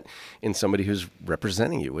want in somebody who's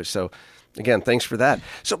representing you. So, again, thanks for that.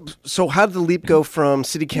 So how did the leap go from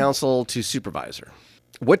city council to supervisor?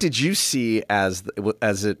 What did you see as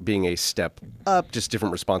it being a step up, just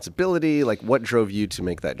different responsibility? Like, what drove you to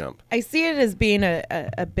make that jump? I see it as being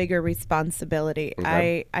a bigger responsibility.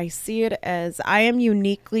 Okay. I see it as I am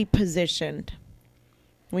uniquely positioned.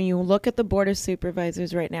 When you look at the Board of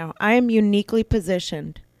Supervisors right now, I am uniquely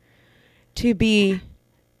positioned to be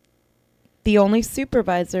the only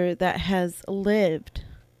supervisor that has lived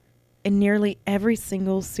in nearly every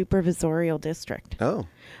single supervisorial district. Oh.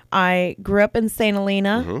 I grew up in St.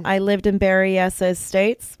 Helena. Mm-hmm. I lived in Berryessa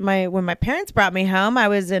Estates. When my parents brought me home, I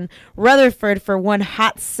was in Rutherford for one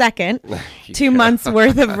hot second, 2 months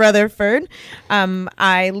worth of Rutherford.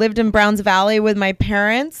 I lived in Browns Valley with my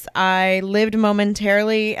parents. I lived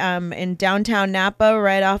momentarily in downtown Napa,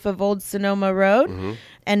 right off of Old Sonoma Road,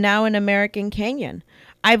 and now in American Canyon.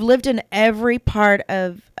 I've lived in every part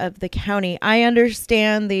of the county. I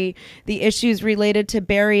understand the issues related to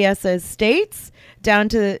Berryessa Estates, down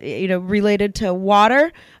to related to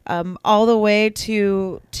water, all the way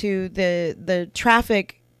to the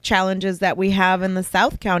traffic challenges that we have in the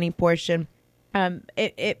South County portion.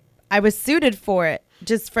 I was suited for it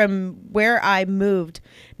just from where I moved.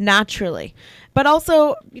 naturally. But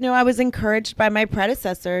also, I was encouraged by my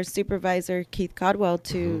predecessor, Supervisor Keith Codwell,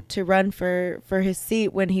 to run for his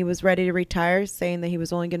seat when he was ready to retire, saying that he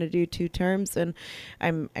was only going to do 2 terms. And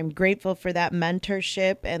I'm grateful for that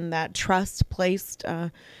mentorship and that trust placed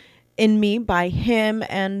in me by him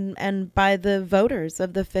and by the voters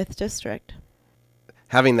of the 5th District.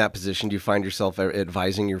 Having that position, do you find yourself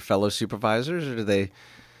advising your fellow supervisors, or do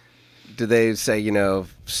they say,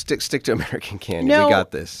 stick to American Canyon, No, we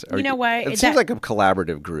got this? Or, you know what? It seems like a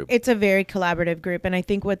collaborative group. It's a very collaborative group, and I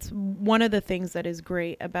think what's one of the things that is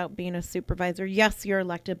great about being a supervisor, yes, you're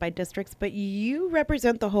elected by districts, but you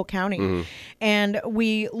represent the whole county. And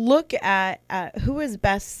we look at who is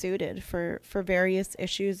best suited for various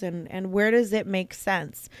issues and where does it make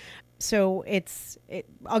sense. So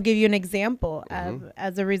I'll give you an example.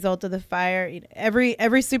 As a result of the fire, every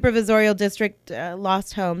supervisorial district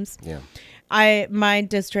lost homes. Yeah. My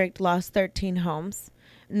district lost 13 homes.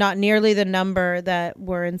 Not nearly the number that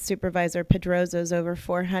were in Supervisor Pedrosa's, over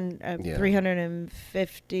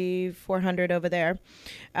 350, 400 over there.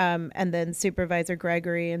 And then Supervisor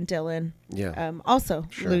Gregory and Dillon also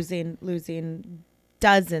losing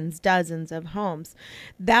dozens of homes.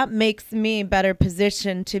 That makes me better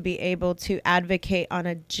positioned to be able to advocate on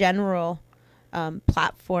a general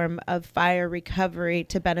platform of fire recovery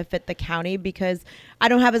to benefit the county, because I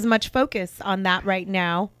don't have as much focus on that right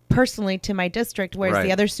now personally to my district, whereas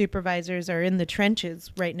the other supervisors are in the trenches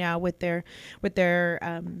right now with their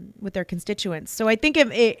constituents. So I think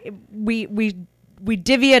we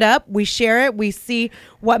divvy it up, we share it, we see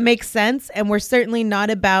what makes sense, and we're certainly not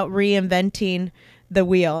about reinventing the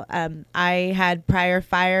wheel. I had prior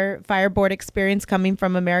fire board experience coming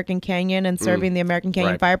from American Canyon and serving the American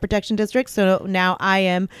Canyon Fire Protection District. So now I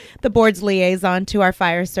am the board's liaison to our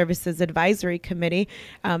Fire Services Advisory Committee,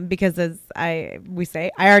 because as we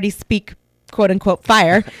say, I already speak quote unquote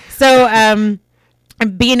fire. So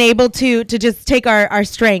and being able to just take our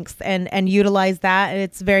strengths and utilize that, and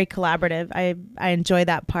it's very collaborative. I enjoy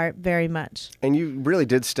that part very much. And you really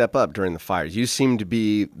did step up during the fires. You seemed to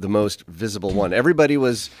be the most visible one. Everybody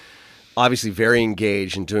was obviously very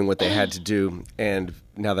engaged in doing what they had to do, and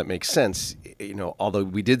now that makes sense. Although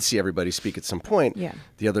we did see everybody speak at some point,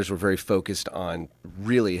 the others were very focused on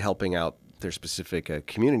really helping out their specific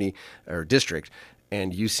community or district,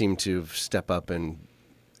 and you seem to step up and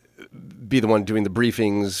be the one doing the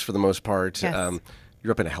briefings for the most part. Yes. You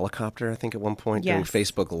were up in a helicopter, I think, at one point, doing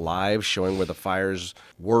Facebook Live, showing where the fires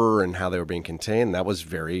were and how they were being contained. That was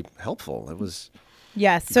very helpful. It was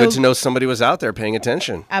good to know somebody was out there paying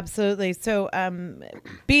attention. Absolutely. So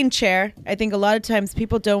being chair, I think a lot of times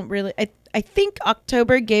people don't really... I think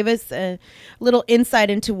October gave us a little insight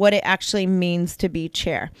into what it actually means to be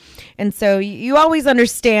chair. And so you always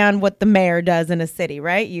understand what the mayor does in a city,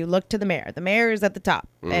 right? You look to the mayor. The mayor is at the top,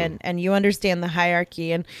 and you understand the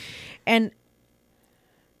hierarchy. And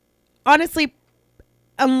honestly,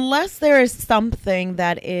 unless there is something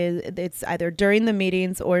it's either during the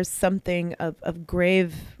meetings or something of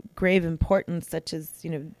grave importance, such as,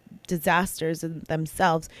 disasters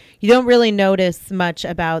themselves, you don't really notice much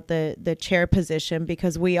about the chair position,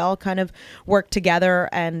 because we all kind of work together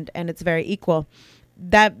and it's very equal.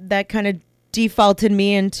 That kind of defaulted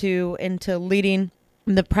me into leading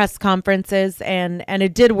the press conferences, and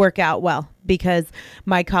it did work out well, because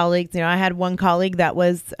my colleagues, I had one colleague that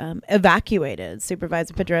was evacuated.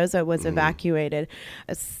 Supervisor Pedrosa was evacuated.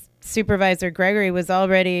 Supervisor Gregory was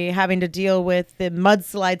already having to deal with the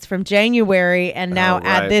mudslides from January, and now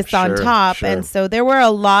add this on top. Sure. And so there were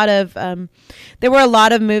a lot of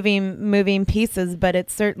moving pieces, but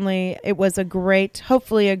it was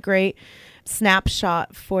hopefully a great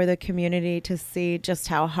snapshot for the community to see just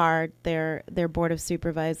how hard their board of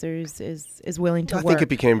supervisors is willing to work. I think it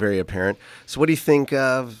became very apparent. So what do you think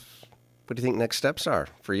next steps are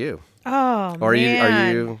for you? Oh, or man.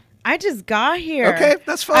 Are you I just got here. Okay,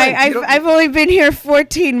 that's fine. I've only been here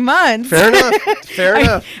 14 months. Fair enough. Fair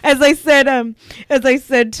enough. As I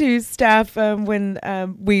said to staff when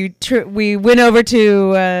we went over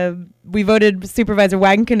to we voted Supervisor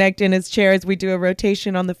Wagenknecht in as chair as we do a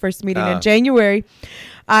rotation on the first meeting in January.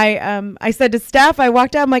 I said to staff, I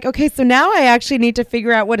walked out, I'm like, okay, so now I actually need to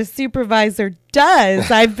figure out what a supervisor does.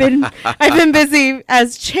 I've been busy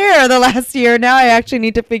as chair the last year. Now I actually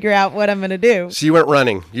need to figure out what I'm going to do. So you went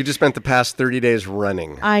running. You just spent the past 30 days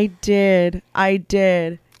running. I did.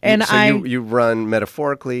 And you run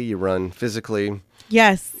metaphorically, you run physically.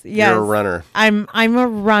 Yes. You're a runner. I'm a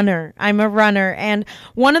runner. And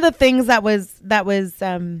one of the things that was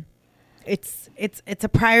it's a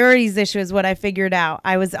priorities issue is what I figured out.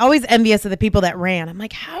 I was always envious of the people that ran. I'm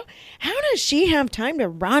like, how does she have time to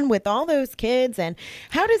run with all those kids, and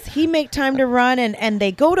how does he make time to run, and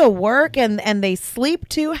they go to work and they sleep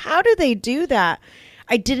too? How do they do that?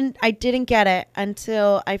 I didn't get it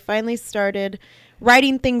until I finally started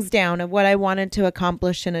writing things down of what I wanted to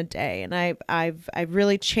accomplish in a day, and I've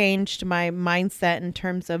really changed my mindset in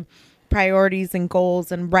terms of priorities and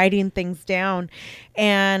goals and writing things down.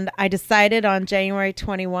 And I decided on January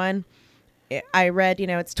 21, I read,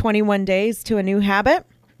 it's 21 days to a new habit.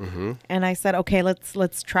 Mm-hmm. And I said, okay,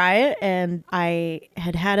 let's try it. And I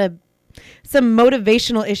had some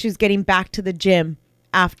motivational issues getting back to the gym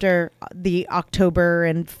after the October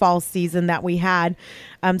and fall season that we had.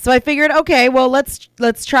 So I figured, okay, well,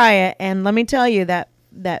 let's try it. And let me tell you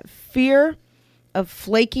that fear of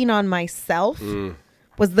flaking on myself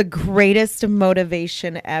was the greatest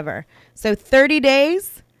motivation ever. So 30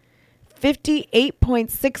 days,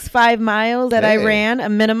 58.65 miles that I ran, a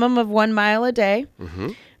minimum of 1 mile a day. Mm-hmm.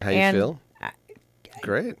 How you feel?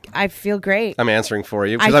 Great. I feel great. I'm answering for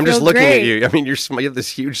you because I'm just looking at you. I mean, you have this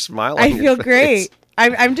huge smile on your face. I feel great.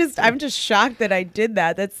 I'm just shocked that I did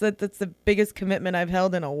that. That's the biggest commitment I've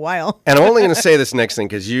held in a while. And I'm only going to say this next thing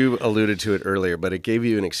because you alluded to it earlier, but it gave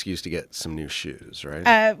you an excuse to get some new shoes,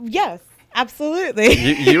 right? Yes. Absolutely.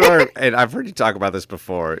 You are, and I've heard you talk about this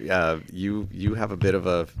before. You have a bit of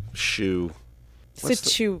a shoe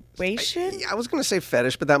situation. I was going to say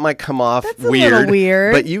fetish, but that might come off That's weird. A little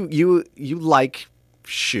weird. But you like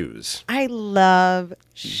shoes. I love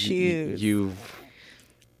shoes. You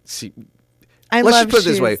see. Let's just love put it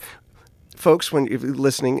shoes. this way, folks. If you're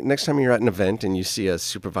listening, next time you're at an event and you see a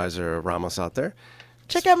Supervisor Ramos out there,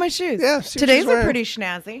 check out my shoes. Yeah, today's are pretty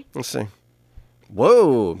snazzy. Let's see.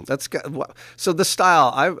 Whoa, so the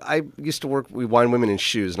style. I used to work with Wine Women in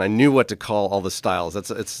Shoes, and I knew what to call all the styles.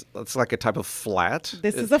 It's like a type of flat.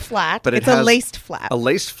 This is a flat, but it's a laced flat. A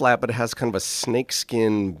laced flat, but it has kind of a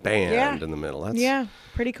snakeskin band in the middle. That's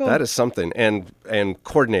pretty cool. That is something, and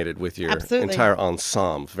coordinated with your entire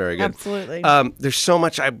ensemble. Very good. Absolutely. There's so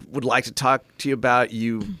much I would like to talk to you about.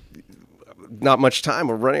 Not much time.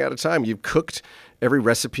 We're running out of time. You've cooked every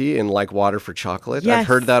recipe in Like Water for Chocolate. Yes. I've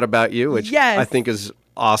heard that about you, which Yes. I think is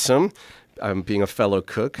awesome. Being a fellow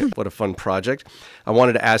cook, what a fun project. I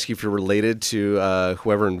wanted to ask you if you're related to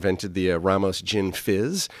whoever invented the Ramos Gin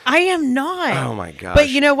Fizz. I am not. Oh, my gosh. But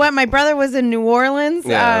you know what? My brother was in New Orleans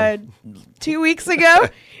 2 weeks ago,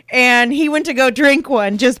 and he went to go drink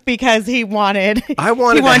one just because he wanted. I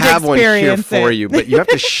wanted to have one here for it. you, but you have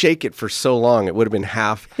to shake it for so long; it would have been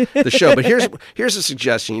half the show. But here's a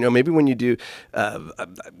suggestion. Maybe when you do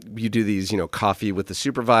these, coffee with the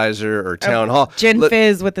supervisor or town hall, Gin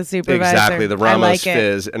Fizz with the supervisor. Exactly, the Ramos like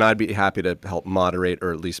Fizz, and I'd be happy to help moderate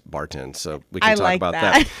or at least bartend, so we can talk about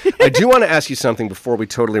that. I do want to ask you something before we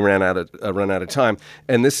totally run out of time,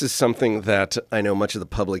 and this is something that I know much of the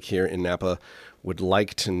public here in Napa would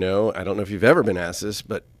like to know. I don't know if you've ever been asked this,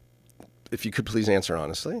 but if you could please answer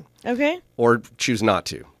honestly. Okay. Or choose not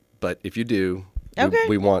to. But if you do,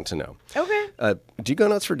 we want to know. Okay. Do you go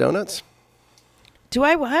nuts for donuts? Do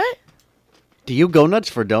I what? Do you go nuts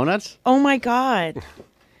for donuts? Oh, my God.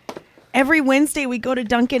 Every Wednesday we go to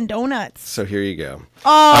Dunkin' Donuts. So here you go.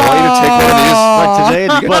 Oh. I want you to take one of these. Like today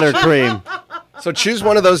it's buttercream. So choose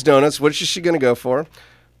one of those donuts. Which is she going to go for?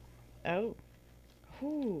 Oh.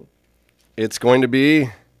 Ooh. It's going to be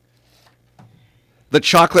the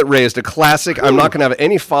chocolate raised, a classic. Ooh. I'm not going to have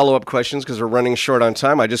any follow-up questions because we're running short on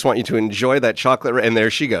time. I just want you to enjoy that chocolate. And there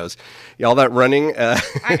she goes. All that running. I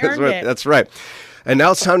earned it. That's right. And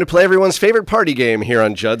now it's time to play everyone's favorite party game here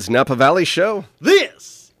on Judd's Napa Valley Show.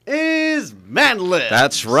 This is Manlib.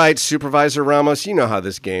 That's right, Supervisor Ramos. You know how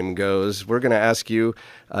this game goes. We're going to ask you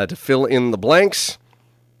to fill in the blanks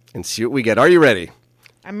and see what we get. Are you ready?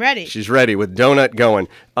 I'm ready. She's ready with donut going.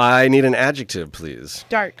 I need an adjective, please.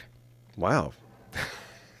 Dark. Wow.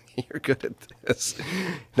 You're good at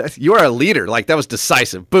this. You are a leader. That was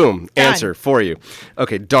decisive. Boom. Done. Answer for you.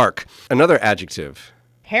 Okay, dark. Another adjective.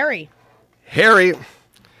 Hairy. Hairy.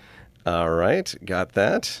 All right, got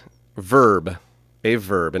that. Verb. A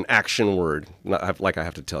verb, an action word. Not like I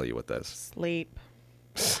have to tell you what that is. Sleep.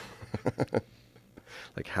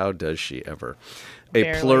 How does she ever?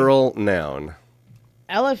 Barely. A plural noun.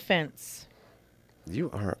 Elephants.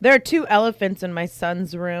 You are There are 2 elephants in my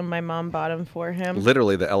son's room. My mom bought them for him.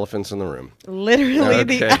 literally the elephants in the room. Literally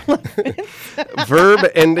the Okay. elephants. Verb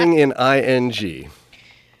ending in ing.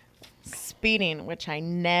 Speeding, which I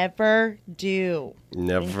never do.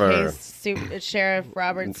 Never. In case Sheriff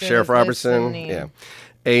Robertson. Sheriff is Robertson. listening. Yeah.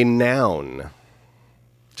 A noun.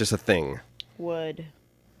 Just a thing. Wood.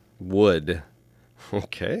 Wood.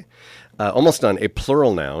 Okay. Almost done. A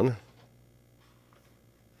plural noun.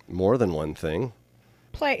 More than one thing.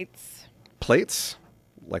 Plates. Plates,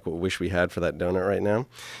 like what we wish we had for that donut right now.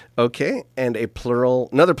 Okay. And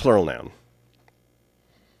another plural noun.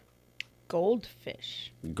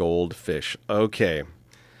 Goldfish. Goldfish. Okay.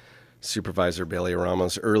 Supervisor Bailey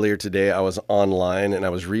Ramos, earlier today I was online and I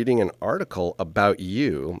was reading an article about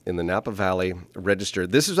you in the Napa Valley Register.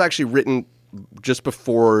 This is actually written just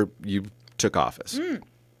before you took office.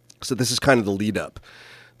 So this is kind of the lead up.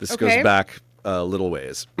 This goes back a little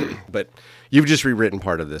ways. But you've just rewritten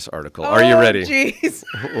part of this article. Are you ready? Jeez.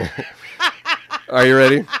 Are you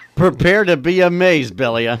ready? Prepare to be amazed,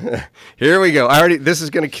 Belia. Here we go. This is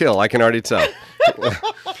going to kill. I can already tell.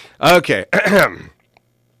 Okay.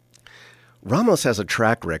 Ramos has a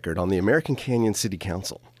track record on the American Canyon City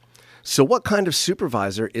Council. So what kind of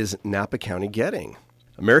supervisor is Napa County getting?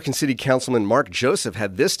 American City Councilman Mark Joseph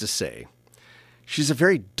had this to say. She's a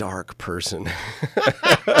very dark person.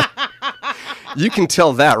 You can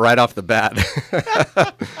tell that right off the bat.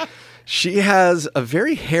 She has a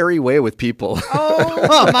very hairy way with people.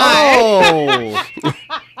 Oh, my.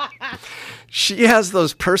 Oh! She has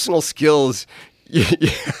those personal skills you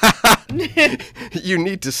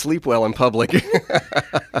need to sleep well in public.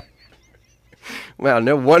 Wow,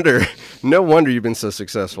 no wonder you've been so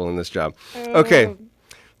successful in this job. Okay.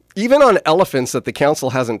 Even on elephants that the council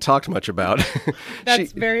hasn't talked much about.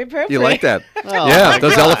 That's very appropriate. You like that? Oh, yeah,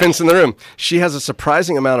 those elephants in the room. She has a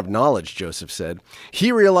surprising amount of knowledge, Joseph said.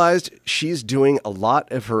 He realized she's doing a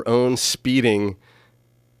lot of her own speeding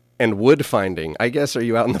and wood finding. I guess, are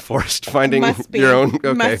you out in the forest finding your own?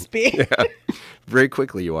 Okay. Must be. Yeah. Very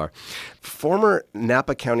quickly you are. Former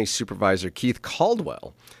Napa County Supervisor Keith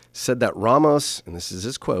Caldwell said that Ramos, and this is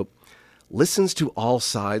his quote, listens to all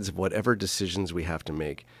sides of whatever decisions we have to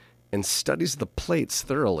make and studies the plates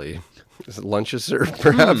thoroughly. Is it lunch is served,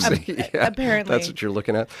 perhaps? Yeah, apparently. That's what you're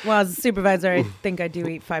looking at. Well, as a supervisor, I think I do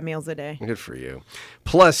eat 5 meals a day. Good for you.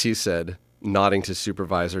 Plus, he said, nodding to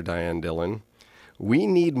Supervisor Diane Dillon, we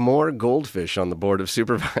need more goldfish on the Board of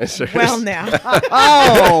Supervisors. Well, now.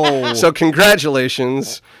 Oh! So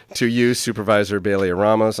congratulations to you, Supervisor Bailey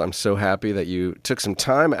Ramos. I'm so happy that you took some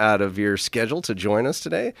time out of your schedule to join us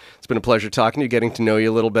today. It's been a pleasure talking to you, getting to know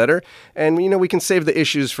you a little better. And, we can save the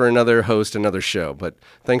issues for another host, another show. But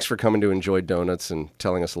thanks for coming to enjoy donuts and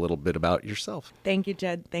telling us a little bit about yourself. Thank you,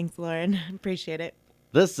 Jed. Thanks, Lauren. Appreciate it.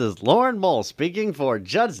 This is Lauren Mole speaking for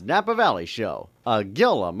Judd's Napa Valley Show, a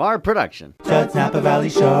Gil Lamar production. Judd's Napa Valley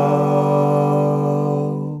Show.